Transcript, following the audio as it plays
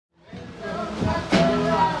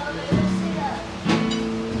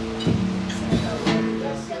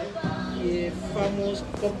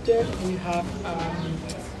cocktail, we have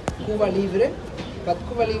Cuba Libre, but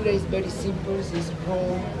Cuba Libre is very simple. It's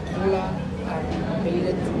rum, cola, and a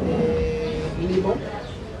little lemon.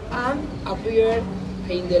 And appear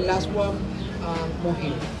in the last one,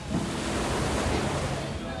 mojito.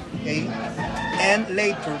 Okay, and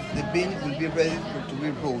later the bean will be ready to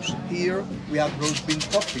be roasted. Here we have roast bean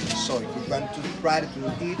toppings, so if you want to try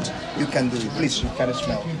to eat, you can do it. Please, you can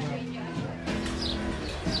smell.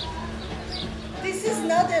 This is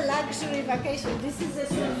not a luxury vacation. This is a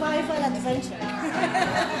survival adventure.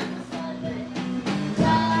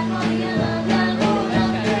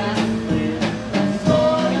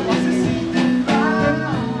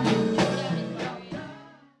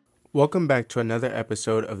 Welcome back to another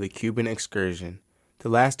episode of the Cuban Excursion. The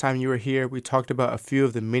last time you were here, we talked about a few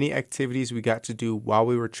of the many activities we got to do while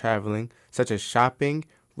we were traveling, such as shopping,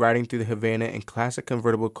 riding through the Havana in classic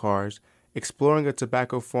convertible cars, exploring a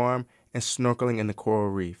tobacco farm, and snorkeling in the coral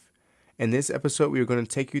reef. In this episode, we are going to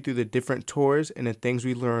take you through the different tours and the things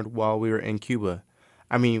we learned while we were in Cuba.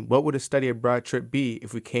 I mean, what would a study abroad trip be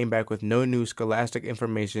if we came back with no new scholastic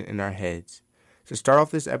information in our heads? To start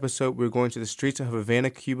off this episode, we're going to the streets of Havana,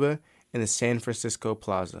 Cuba, and the San Francisco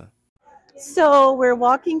Plaza. So we're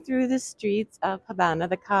walking through the streets of Havana,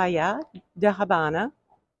 the Calle de Habana.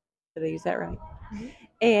 Did I use that right? Mm-hmm.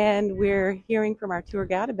 And we're hearing from our tour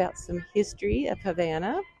guide about some history of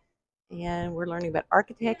Havana. And we're learning about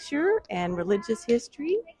architecture and religious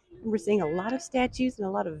history. And we're seeing a lot of statues and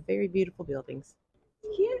a lot of very beautiful buildings.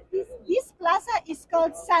 Here, this plaza is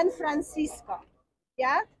called San Francisco.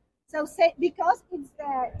 Yeah? So because it's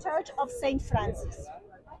the Church of St. Francis.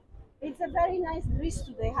 It's a very nice breeze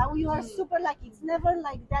today. How you are super lucky. It's never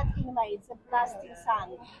like that in May. It's a blasting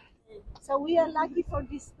sun. So we are lucky for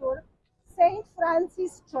this tour. St.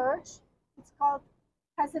 Francis Church, it's called,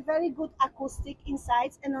 has a very good acoustic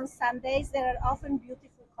inside, and on Sundays there are often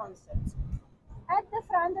beautiful concerts. At the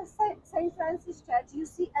front of St. Francis Church, you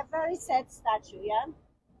see a very sad statue, yeah?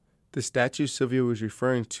 The statue Sylvia was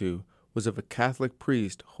referring to was of a Catholic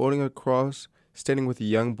priest holding a cross, standing with a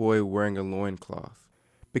young boy wearing a loincloth.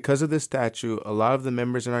 Because of this statue, a lot of the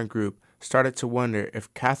members in our group started to wonder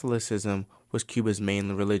if Catholicism was Cuba's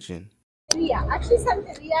main religion. Yeah, actually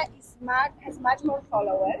Santeria has much more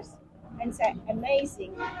followers, and it's an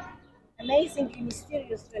amazing and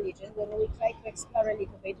mysterious religion when we try to explore a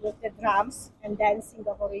little bit with the drums and dancing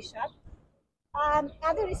of Orisha.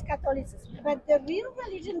 Other is Catholicism, but the real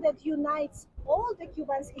religion that unites all the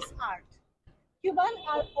Cubans is art. Cubans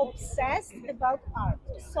are obsessed about art.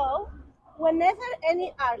 So whenever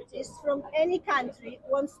any artist from any country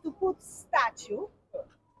wants to put statue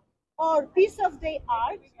or piece of their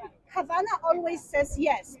art, Havana always says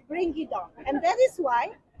yes, bring it on. And that is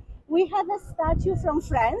why we have a statue from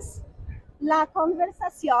France, La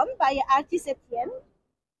Conversation by artist Etienne.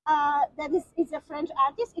 That is a French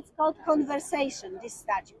artist. It's called Conversation, this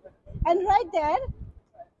statue. And right there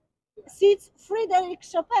sits Frédéric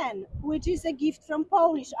Chopin, which is a gift from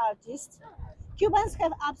Polish artists. Cubans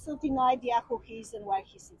have absolutely no idea who he is and why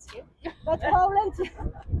he sits here. But Poland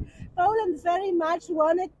very much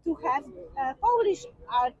wanted to have a Polish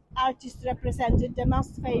artist represented, the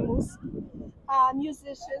most famous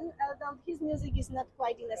musician, although his music is not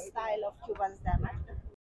quite in the style of Cubans that much.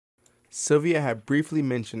 Sylvia had briefly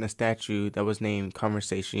mentioned a statue that was named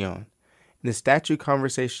Conversation. And the statue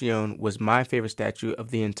Conversation was my favorite statue of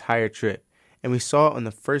the entire trip, and we saw it on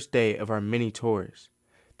the first day of our mini tours.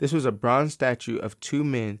 This was a bronze statue of two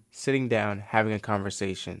men sitting down having a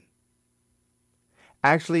conversation.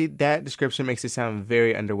 Actually, that description makes it sound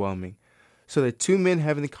very underwhelming. So the two men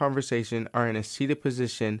having the conversation are in a seated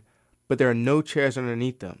position, but there are no chairs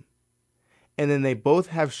underneath them. And then they both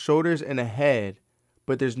have shoulders and a head,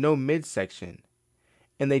 but there's no midsection.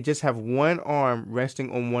 And they just have one arm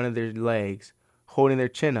resting on one of their legs, holding their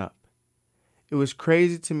chin up. It was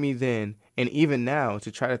crazy to me then, and even now,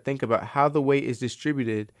 to try to think about how the weight is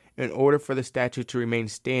distributed in order for the statue to remain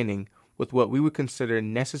standing with what we would consider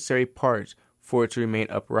necessary parts for it to remain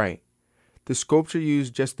upright. The sculpture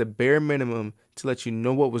used just the bare minimum to let you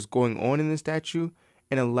know what was going on in the statue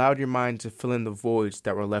and allowed your mind to fill in the voids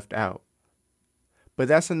that were left out. But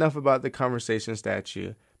that's enough about the conversation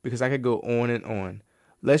statue, because I could go on and on.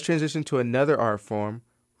 Let's transition to another art form,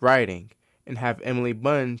 writing, and have Emily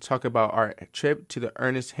Bunn talk about our trip to the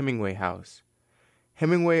Ernest Hemingway house.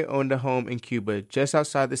 Hemingway owned a home in Cuba just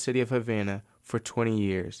outside the city of Havana for 20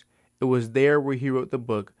 years. It was there where he wrote the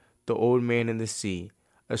book, The Old Man in the Sea,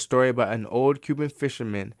 a story about an old Cuban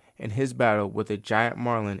fisherman and his battle with a giant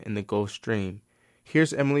marlin in the Gulf Stream.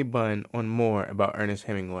 Here's Emily Bunn on more about Ernest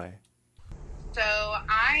Hemingway. So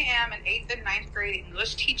I I am an 8th and 9th grade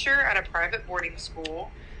English teacher at a private boarding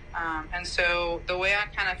school. And so the way I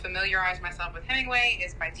kind of familiarize myself with Hemingway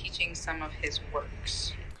is by teaching some of his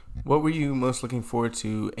works. What were you most looking forward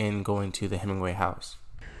to in going to the Hemingway house?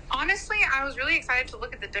 Honestly, I was really excited to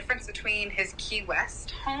look at the difference between his Key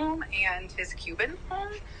West home and his Cuban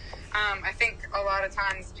home. I think a lot of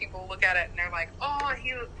times people look at it and they're like, oh,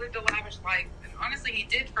 he lived a lavish life. And honestly, he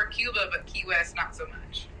did for Cuba, but Key West, not so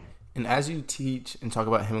much. And as you teach and talk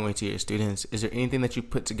about Hemingway to your students, is there anything that you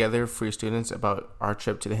put together for your students about our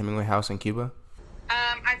trip to the Hemingway house in Cuba?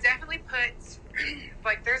 I definitely put,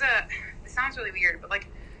 it sounds really weird, but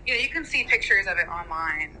you can see pictures of it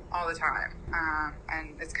online all the time,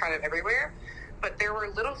 and it's kind of everywhere. But there were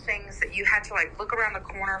little things that you had to look around the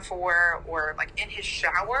corner for, or in his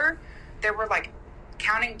shower, there were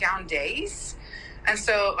counting down days. And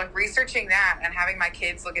so researching that and having my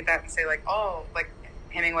kids look at that and say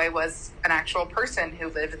Hemingway was an actual person who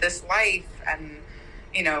lived this life, and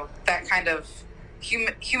that kind of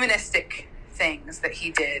humanistic things that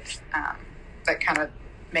he did, that kind of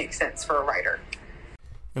make sense for a writer.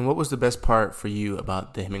 And what was the best part for you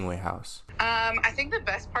about the Hemingway house? I think the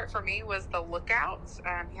best part for me was the lookout.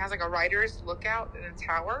 He has a writer's lookout in a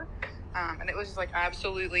tower, and it was just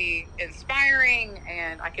absolutely inspiring,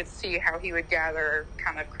 and I could see how he would gather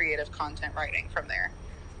kind of creative content writing from there.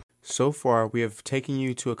 So far, we have taken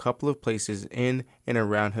you to a couple of places in and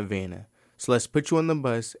around Havana. So let's put you on the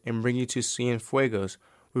bus and bring you to Cienfuegos,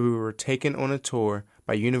 where we were taken on a tour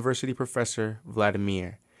by university professor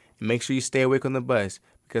Vladimir. And make sure you stay awake on the bus,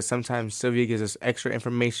 because sometimes Sylvia gives us extra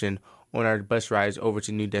information on our bus rides over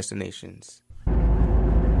to new destinations.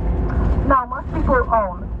 Now, most people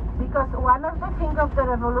own, because one of the things of the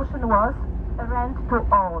revolution was rent to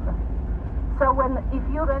own. So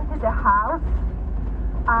if you rented a house,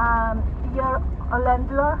 your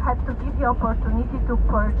landlord had to give you opportunity to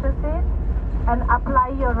purchase it and apply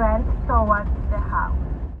your rent towards the house.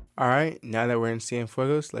 All right, now that we're in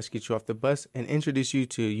Cienfuegos, let's get you off the bus and introduce you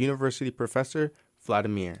to university professor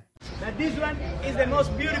Vladimir. That this one is the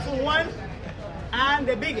most beautiful one and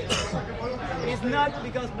the biggest. It's not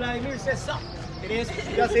because Vladimir says so. It is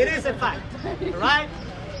because it is a fact, right?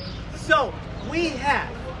 So we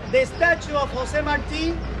have the statue of Jose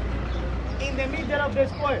Marti in the middle of the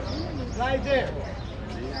square, right there.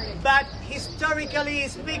 But historically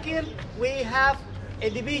speaking, we have a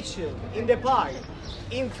division in the park.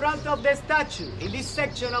 In front of the statue, in this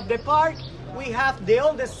section of the park, we have the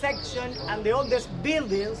oldest section and the oldest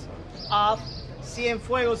buildings of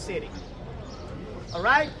Cienfuegos City. All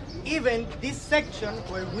right? Even this section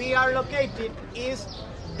where we are located is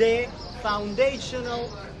the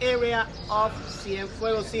foundational area of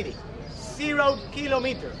Cienfuegos City, 0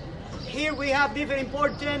 kilometers. Here we have different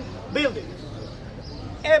important buildings.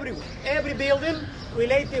 Everywhere, every building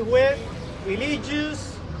related with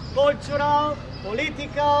religious, cultural,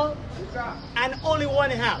 political, and only one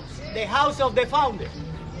house, the house of the founder.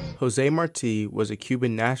 Jose Marti was a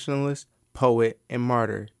Cuban nationalist, poet, and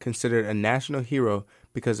martyr, considered a national hero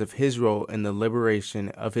because of his role in the liberation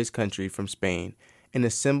of his country from Spain and a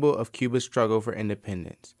symbol of Cuba's struggle for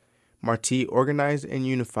independence. Marti organized and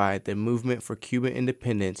unified the movement for Cuban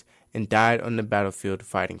independence and died on the battlefield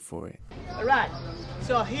fighting for it. All right,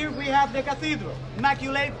 so here we have the cathedral,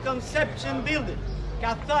 Immaculate Conception Building,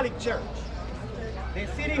 Catholic Church. The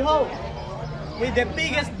city hall with the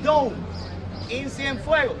biggest dome in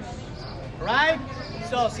Cienfuegos, right?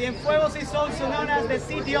 So Cienfuegos is also known as the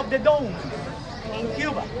city of the dome in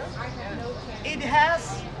Cuba. It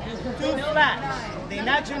has two flags, the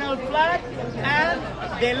national flag and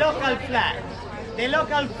the local flag. The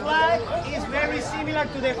local flag is very similar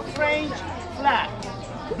to the French flag,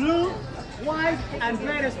 blue, white, and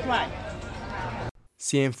red stripe.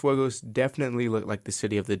 Cienfuegos definitely looked like the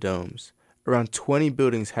city of the domes. Around 20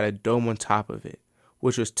 buildings had a dome on top of it,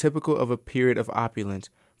 which was typical of a period of opulence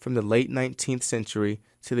from the late 19th century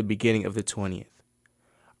to the beginning of the 20th.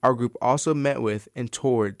 Our group also met with and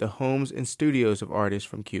toured the homes and studios of artists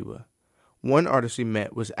from Cuba. One artist we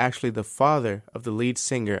met was actually the father of the lead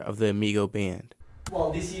singer of the Amigo band.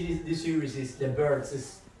 Well, this series is The Birds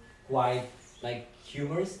is quite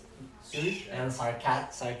humorous series and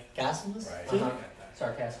sarcasm too.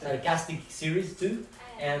 Sarcastic series too.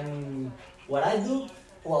 And what I do,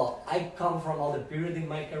 well, I come from all the period in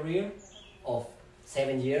my career of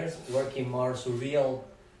 7 years working more surreal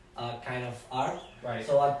kind of art. Right.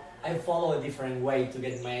 So I follow a different way to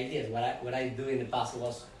get my ideas. What I do in the past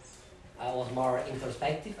was I was more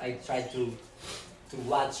introspective. I try to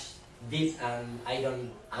watch deep and I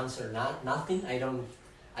don't answer nothing.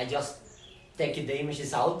 I just take the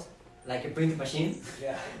images out like a printing machine.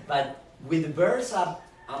 Yeah. But with the birds,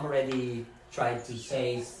 I'm already trying to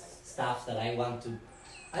say stuff that I want to.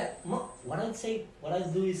 What I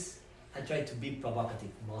do is I try to be provocative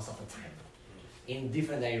most of the time, in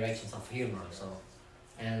different directions of humor. So,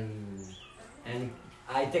 and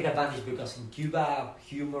I take advantage because in Cuba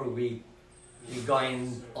humor we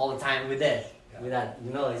going all the time with that.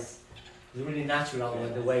 It's really natural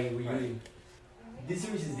with the way we use. This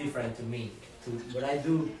series is different to me. To what I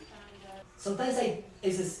do. Sometimes I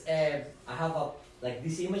have like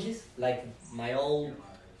these images, like my old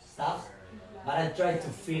stuff, but I try to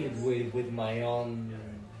fill it with my own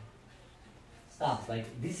stuff. Like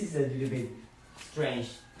this is a little bit strange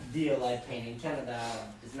deal I paint in Canada.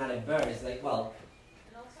 It's not a bird. It's like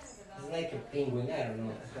it's like a penguin. I don't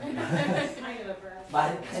know.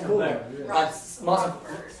 But it's cool. But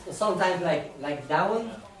sometimes like that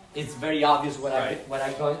one, it's very obvious what I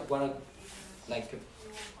wanna like.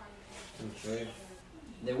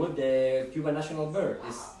 The Cuban national bird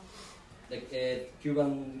is like a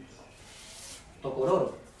Cuban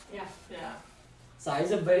tocororo. Yeah. So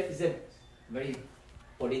it's a very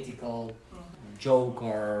political joke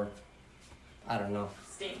or I don't know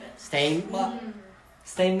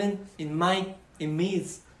statement. In me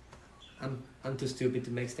it's I'm too stupid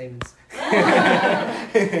to make statements.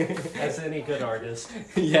 As any good artist.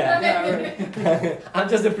 Yeah. I'm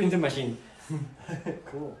just a printing machine.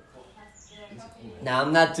 Cool. Now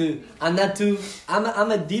I'm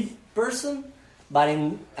a deep person, but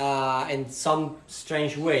in some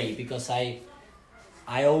strange way because I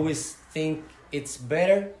always think it's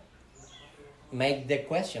better make the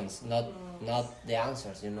questions, not the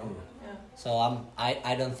answers, Yeah. So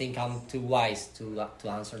I don't think I'm too wise to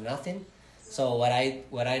answer nothing. So what I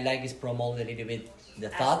like is promote a little bit the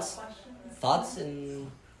thoughts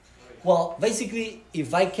and basically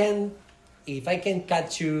if I can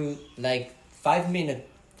catch you like 20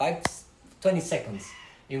 seconds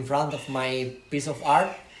in front of my piece of art,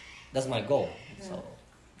 that's my goal. So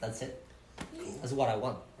that's it. That's what I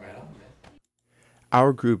want. Right on, man.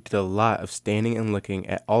 Our group did a lot of standing and looking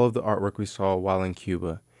at all of the artwork we saw while in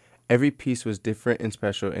Cuba. Every piece was different and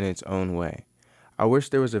special in its own way. I wish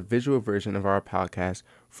there was a visual version of our podcast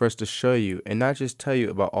for us to show you and not just tell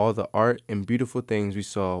you about all the art and beautiful things we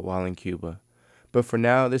saw while in Cuba. But for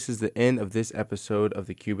now, this is the end of this episode of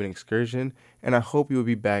the Cuban Excursion, and I hope you will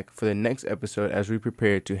be back for the next episode as we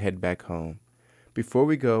prepare to head back home. Before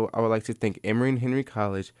we go, I would like to thank Emory Henry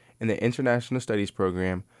College and the International Studies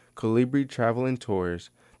Program, Colibri Travel and Tours,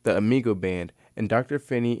 the Amigo Band, and Dr.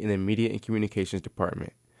 Finney in the Media and Communications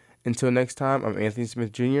Department. Until next time, I'm Anthony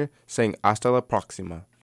Smith Jr. saying hasta la próxima.